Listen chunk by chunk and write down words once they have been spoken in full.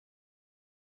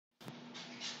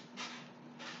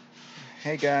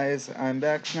Hey guys, I'm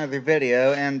back with another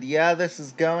video, and yeah, this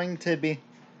is going to be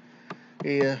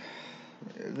a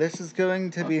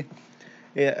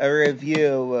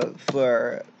review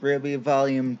for RWBY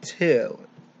Volume 2.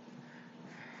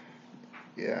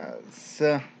 Yeah,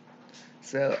 so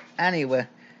anyway,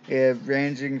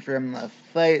 ranging from the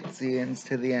fight scenes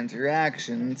to the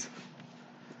interactions.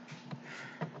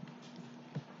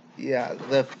 Yeah,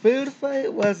 the food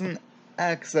fight was an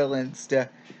excellent start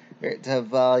to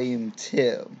Volume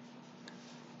 2.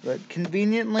 But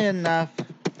conveniently enough,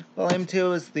 Volume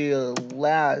 2 is the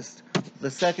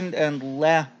second and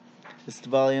last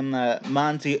volume that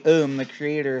Monty the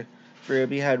creator for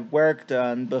RWBY, had worked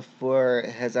on before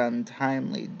his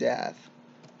untimely death.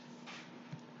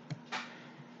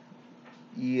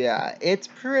 Yeah, it's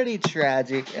pretty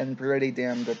tragic and pretty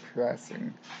damn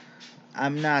depressing.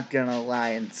 I'm not gonna lie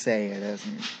and say it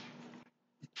isn't.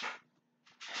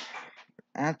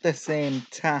 At the same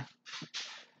time,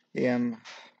 there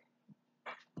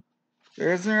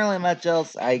isn't really much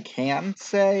else I can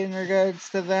say in regards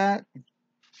to that.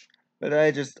 But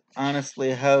I just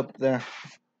honestly hope that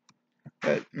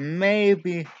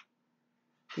maybe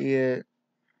it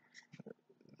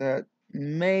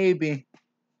maybe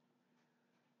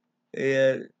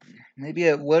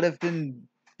it would have been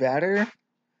better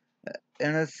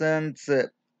in a sense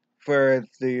for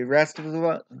the rest of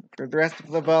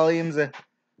the volumes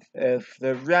if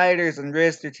the writers and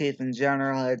Rooster Teeth in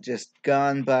general had just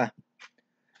gone by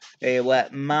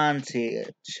what Monty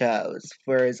chose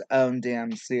for his own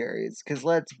damn series. Because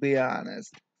let's be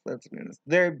honest,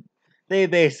 they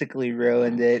basically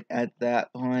ruined it at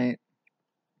that point.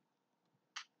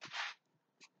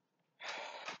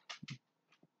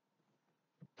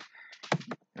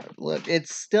 Look,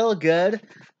 it's still good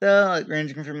though, like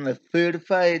ranging from the food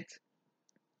fight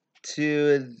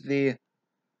to the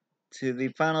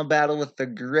final battle with the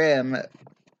Grimm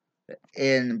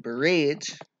in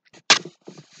Breach.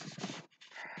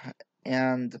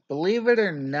 And believe it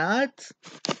or not,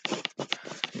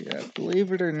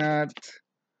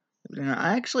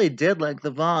 I actually did like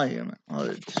the volume. Well,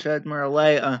 it shed more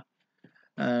light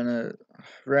on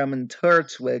Roman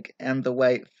Torchwick and the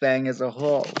White Fang as a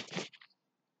whole.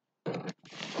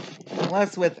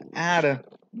 Plus with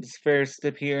Adam's first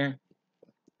appearance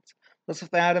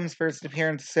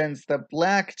since the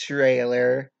Black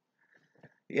trailer.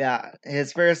 Yeah,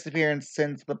 his first appearance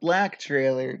since the Black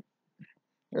trailer,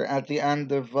 or at the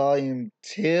end of Volume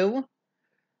 2.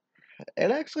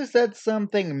 It actually sets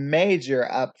something major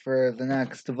up for the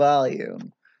next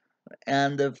volume.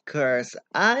 And of course,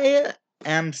 I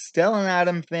am still an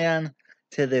Adam fan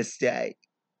to this day.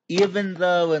 Even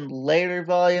though in later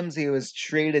volumes he was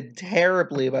treated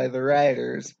terribly by the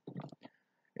writers.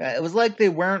 It was like they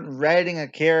weren't writing a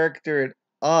character at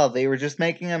all. They were just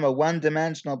making him a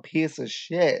one-dimensional piece of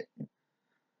shit.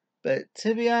 But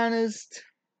to be honest,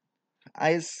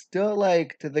 I still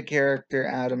liked the character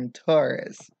Adam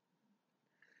Torres.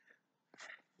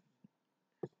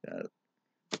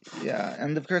 Yeah,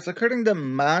 and of course, according to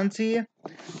Monty,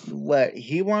 what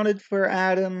he wanted for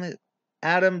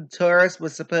Adam Torres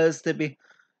was supposed to be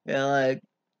like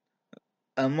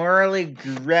a morally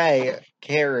gray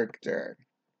character.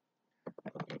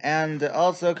 And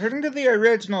also, according to the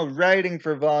original writing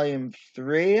for Volume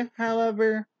 3,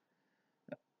 however,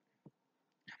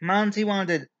 Monty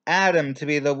wanted Adam to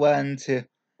be the one to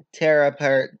tear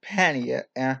apart Penny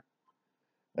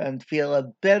and feel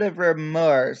a bit of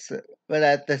remorse, but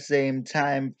at the same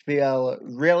time feel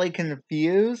really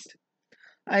confused,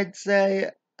 I'd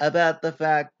say, about the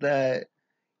fact that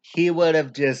he would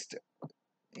have just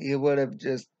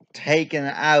taken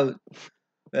out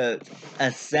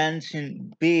a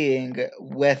sentient being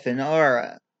with an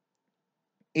aura.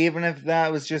 Even if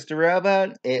that was just a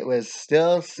robot, it was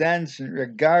still sentient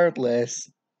regardless.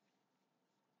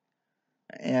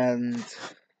 And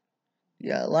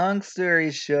yeah, long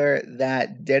story short,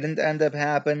 that didn't end up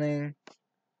happening.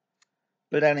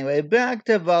 But anyway, back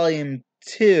to Volume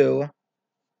 2.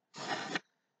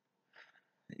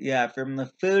 Yeah, from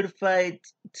the food fight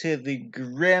to the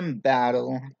Grimm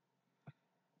battle.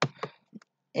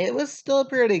 It was still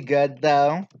pretty good,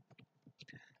 though.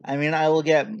 I mean, I will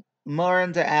get more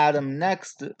into Adam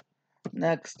next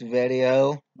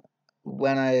video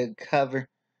when I cover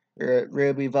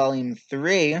RWBY Volume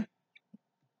 3.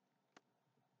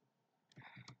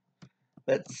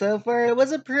 But so far, it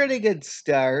was a pretty good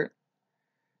start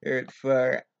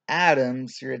for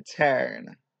Adam's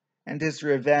return and his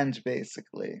revenge,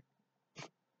 basically.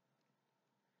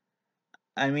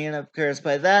 I mean, of course,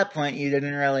 by that point, you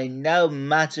didn't really know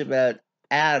much about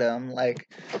Adam, like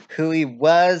who he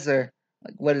was or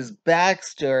like what his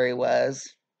backstory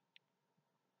was.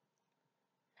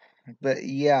 But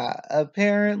yeah,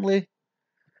 apparently,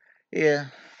 yeah,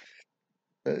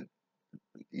 but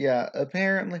yeah,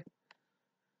 apparently,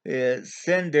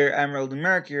 Cinder, Emerald, and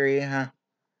Mercury have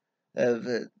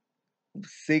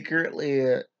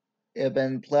secretly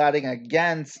been plotting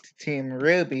against Team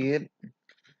RWBY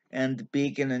and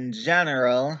Beacon in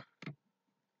general.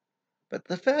 But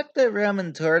the fact that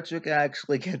Roman Torchwick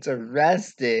actually gets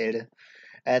arrested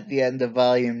at the end of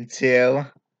Volume 2,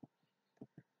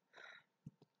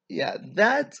 yeah,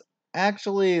 that's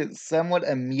actually somewhat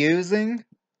amusing,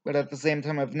 but at the same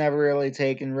time, I've never really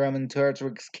taken Roman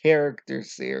Torchwick's character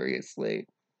seriously.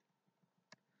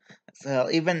 So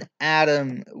even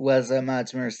Adam was a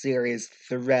much more serious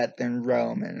threat than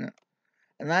Roman.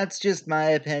 And that's just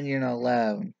my opinion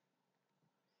alone.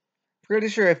 Pretty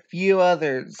sure a few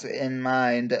others in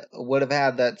mind would have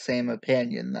had that same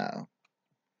opinion, though.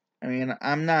 I mean,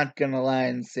 I'm not gonna lie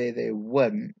and say they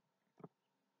wouldn't.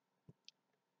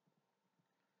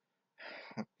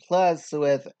 Plus,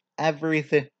 with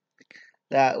everything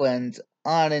that went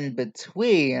on in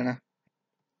between,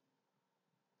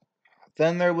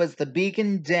 then there was the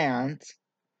Beacon Dance.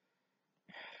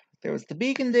 There was the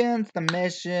Beacon Dance, the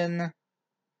mission,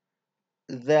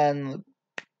 then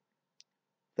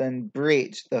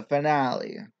Breach, the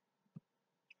finale.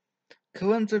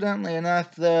 Coincidentally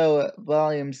enough, though,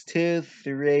 volumes 2,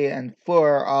 3, and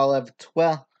 4 all have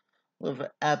 12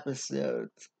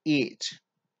 episodes each.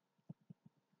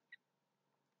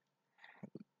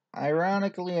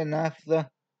 Ironically enough, though,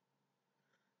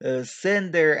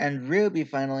 Cinder and Ruby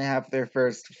finally have their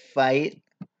first fight,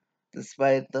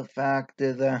 despite the fact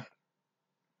that,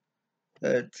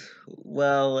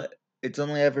 well, it's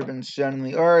only ever been shown in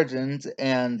the Origins,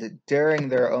 and during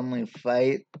their only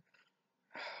fight,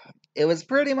 it was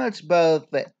pretty much both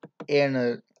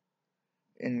in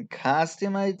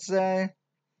costume, I'd say.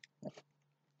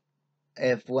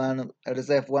 If one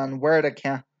were to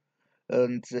count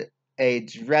a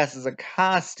dress as a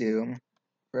costume,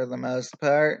 for the most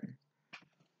part,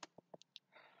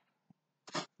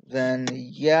 then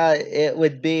yeah, it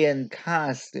would be in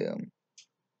costume.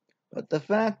 But the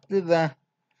fact that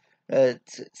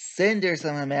Cinder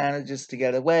somehow manages to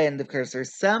get away, and of course her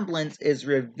semblance is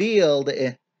revealed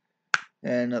in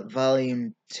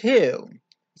Volume 2.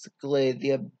 Basically,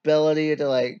 the ability to,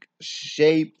 like,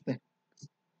 shape...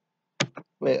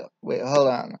 Wait, hold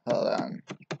on.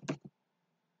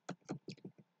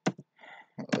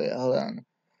 Wait, hold on.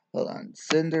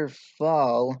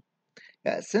 Cinderfall...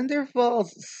 Yeah,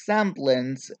 Cinderfall's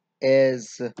semblance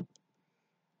is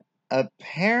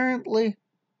apparently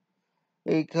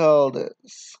called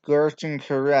Scorching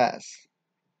Caress.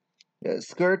 Yeah,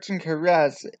 Scorching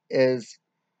Caress is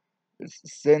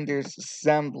Cinder's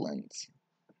semblance.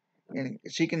 And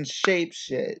she can shape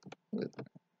shit.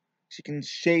 She can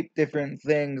shape different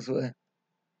things with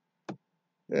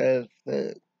the...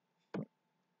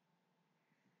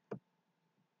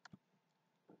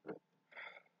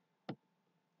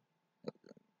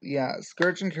 Yeah,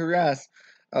 Scorching Caress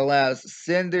allows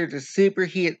Cinder to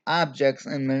superheat objects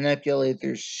and manipulate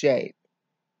their shape.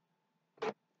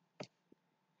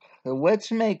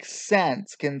 Which makes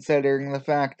sense considering the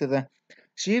fact that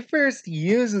she first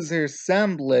uses her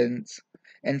semblance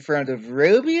in front of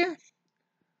RWBY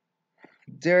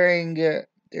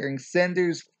during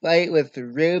Cinder's fight with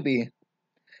RWBY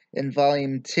in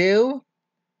Volume 2,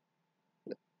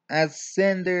 as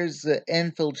Cinder's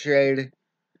infiltrating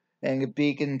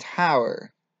Beacon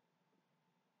Tower,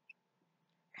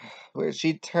 where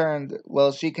she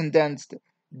condensed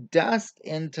dust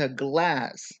into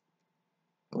glass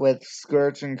with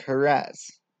Scorching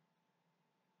Caress.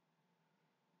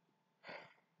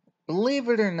 Believe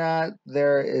it or not,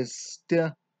 there is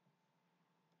still...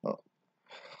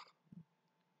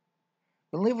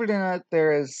 Believe it or not,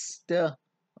 there is still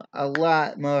a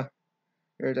lot more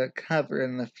to cover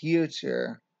in the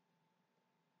future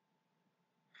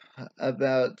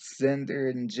about Cinder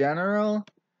in general.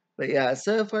 But yeah,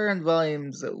 so far in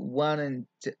volumes 1 and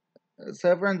 2,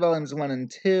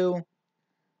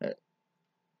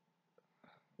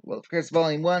 well, of course,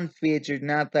 volume 1 featured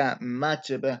not that much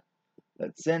about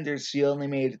Cinder. She only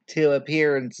made 2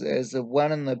 appearances,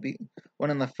 one in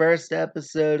the first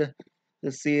episode of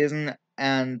the season,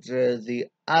 and the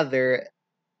other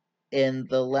in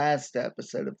the last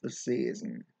episode of the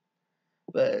season.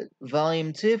 But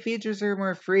Volume 2 features her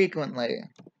more frequently.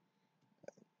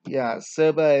 Yeah,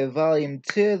 so by Volume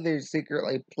 2, they're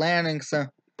secretly planning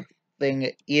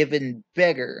something even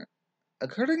bigger.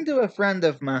 According to a friend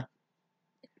of mine,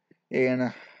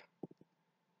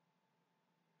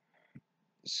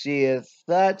 she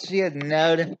thought she had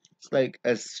noticed, like,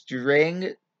 a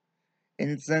string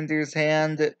in Cinder's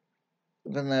hand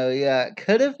Even though, yeah, it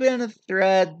could have been a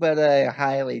threat, but I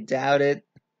highly doubt it.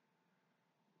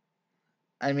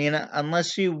 I mean,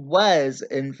 unless she was,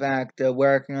 in fact,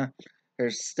 working on her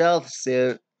stealth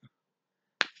suit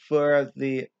for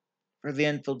the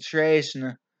infiltration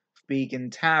of Beacon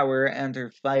Tower and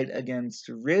her fight against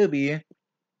RWBY.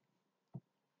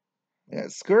 Yeah,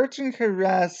 Scorch and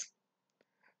Caress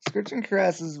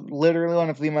is literally one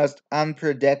of the most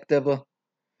unpredictable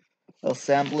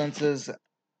semblances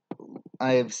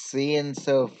I have seen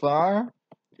so far.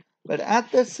 But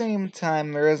at the same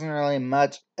time, there isn't really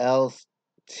much else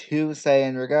to say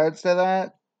in regards to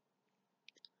that.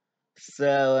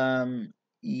 So,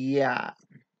 yeah.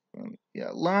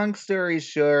 Long story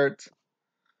short,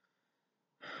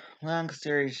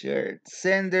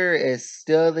 Cinder is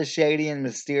still the shady and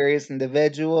mysterious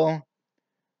individual.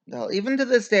 Well, even to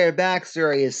this day, her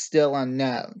backstory is still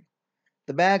unknown.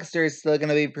 The backstory is still going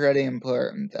to be pretty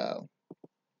important, though.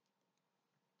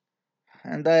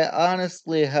 And I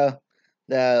honestly hope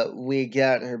that we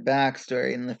get her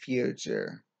backstory in the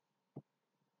future.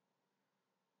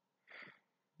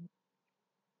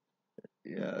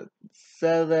 Yeah,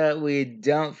 so that we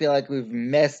don't feel like we've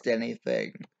missed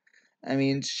anything. I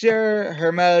mean, sure,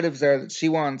 her motives are that she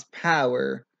wants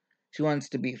power, she wants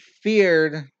to be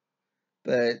feared,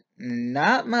 but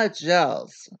not much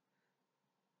else.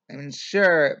 I mean,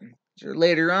 sure,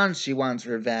 later on she wants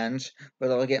revenge,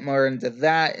 but I'll get more into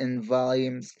that in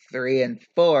volumes 3 and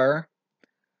 4,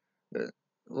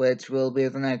 which will be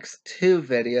the next 2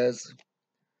 videos.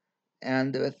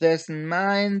 And with this in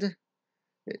mind,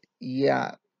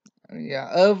 yeah,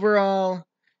 overall,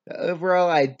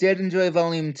 I did enjoy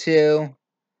volume 2.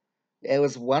 It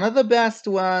was one of the best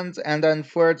ones, and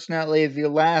unfortunately, the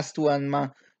last one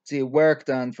Monty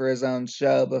worked on for his own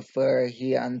show before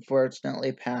he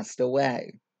unfortunately passed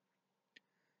away.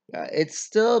 It's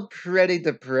still pretty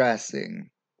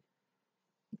depressing.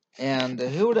 And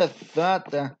who would have thought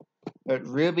that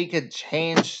RWBY could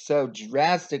change so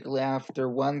drastically after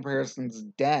one person's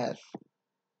death?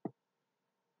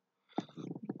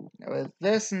 With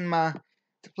this in mind,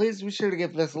 please be sure to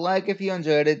give this a like if you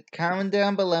enjoyed it, comment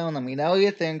down below and let me know what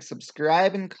you think,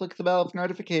 subscribe and click the bell for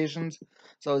notifications,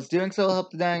 so as doing so will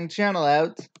help the dying channel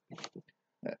out,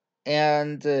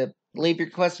 and leave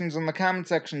your questions in the comment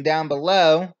section down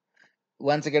below.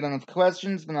 Once I get enough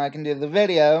questions, then I can do the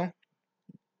video.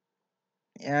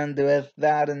 And with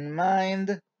that in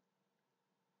mind,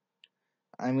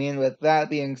 with that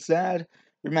being said,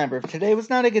 remember, if today was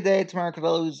not a good day, tomorrow could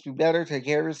always be better. Take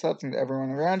care of yourselves and everyone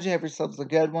around you. Have yourselves a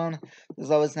good one.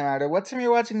 As always, no matter what time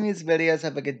you're watching these videos,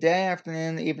 have a good day,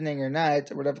 afternoon, evening, or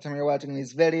night, or whatever time you're watching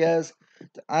these videos.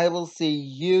 I will see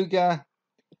you guys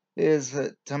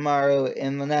tomorrow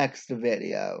in the next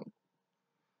video.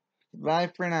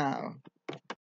 Bye for now.